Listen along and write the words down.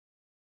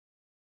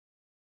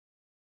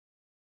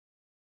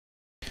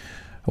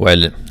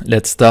Well,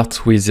 let's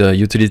start with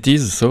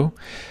utilities. So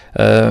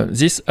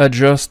this are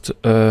just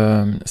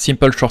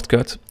simple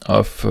shortcut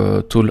of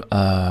tool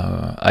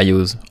I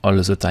use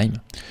all the time.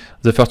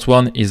 The first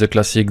one is a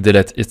classic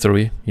delete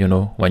history. You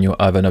know, when you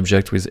have an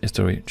object with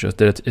history, just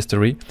delete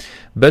history.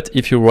 But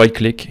if you right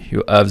click,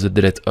 you have the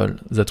delete all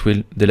that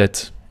will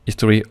delete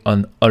history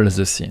on all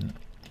the scene.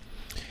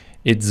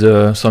 It's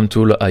some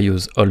tool I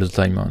use all the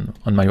time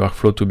on my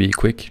workflow to be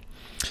quick.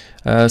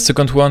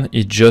 Second one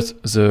is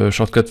just the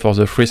shortcut for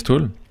the freeze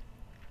tool.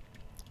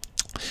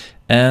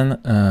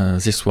 And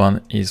this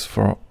one is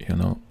for, you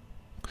know,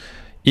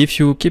 if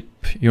you keep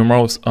your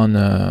mouse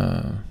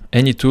on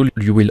any tool,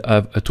 you will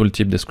have a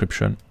tooltip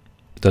description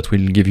that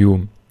will give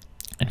you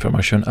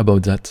information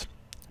about that.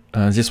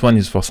 This one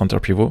is for center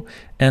pivot,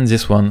 and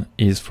this one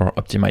is for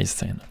optimized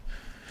scene.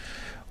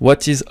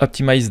 What is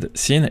optimized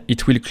scene?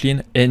 It will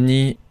clean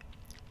any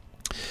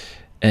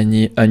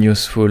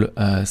unuseful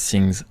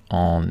things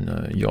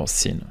on your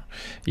scene.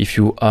 If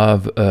you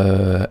have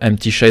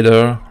empty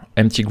shader,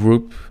 empty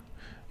group,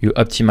 you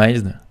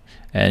optimized,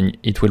 and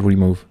it will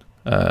remove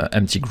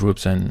empty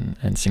groups and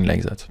things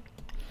like that.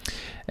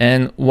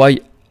 And why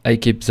I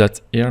keep that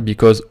here?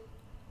 Because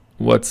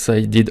what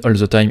I did all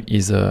the time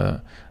is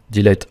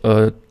delete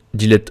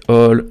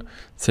all,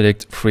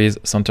 select freeze,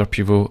 center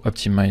pivot,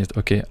 optimized.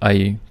 Okay,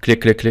 I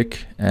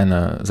click, and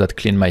that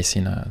clean my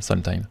scene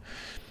sometime.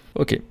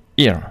 Okay,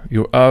 here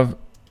you have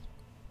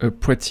a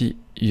pretty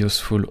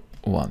useful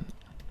one.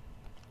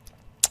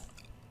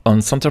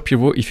 On center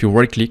pivot, if you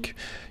right click,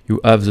 you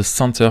have the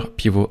center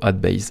pivot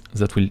at base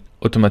that will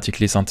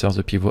automatically center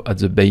the pivot at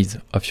the base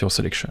of your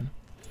selection.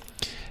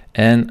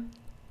 And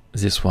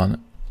this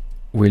one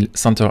will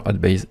center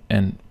at base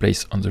and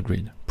place on the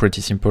grid.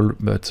 Pretty simple,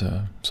 but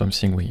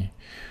something we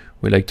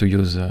like to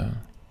use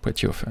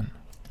pretty often.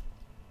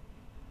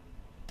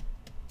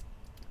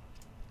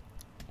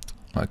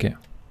 Okay.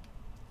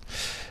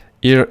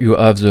 Here you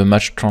have the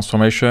match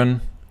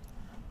transformation.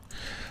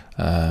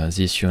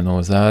 This you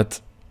know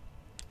that.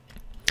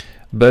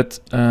 But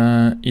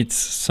it's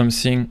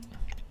something,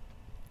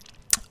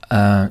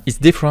 it's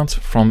different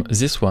from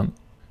this one,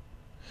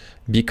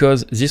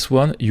 because this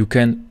one you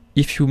can,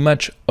 if you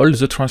match all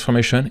the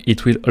transformation,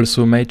 it will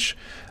also match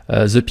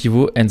the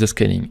pivot and the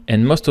scaling.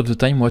 And most of the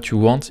time what you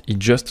want is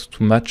just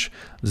to match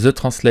the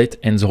translate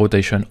and the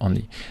rotation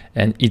only.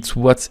 And it's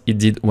what it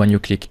did when you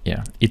click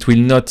here. It will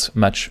not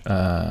match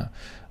the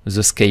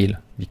scale,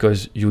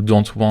 because you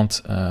don't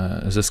want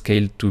the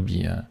scale to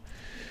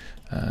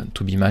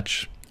be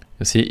matched.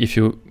 You see, if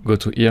you go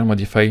to here,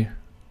 modify,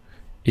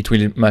 it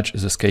will match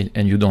the scale,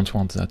 and you don't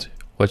want that.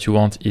 What you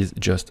want is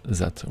just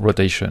that,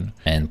 rotation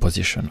and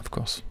position, of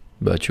course.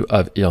 But you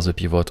have here the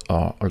pivot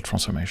or all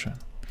transformation.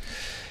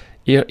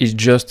 Here is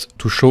just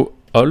to show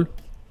all.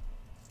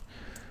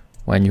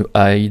 When you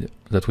hide,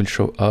 that will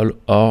show all,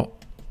 or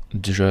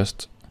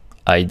just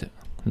hide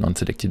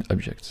non-selected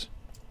objects.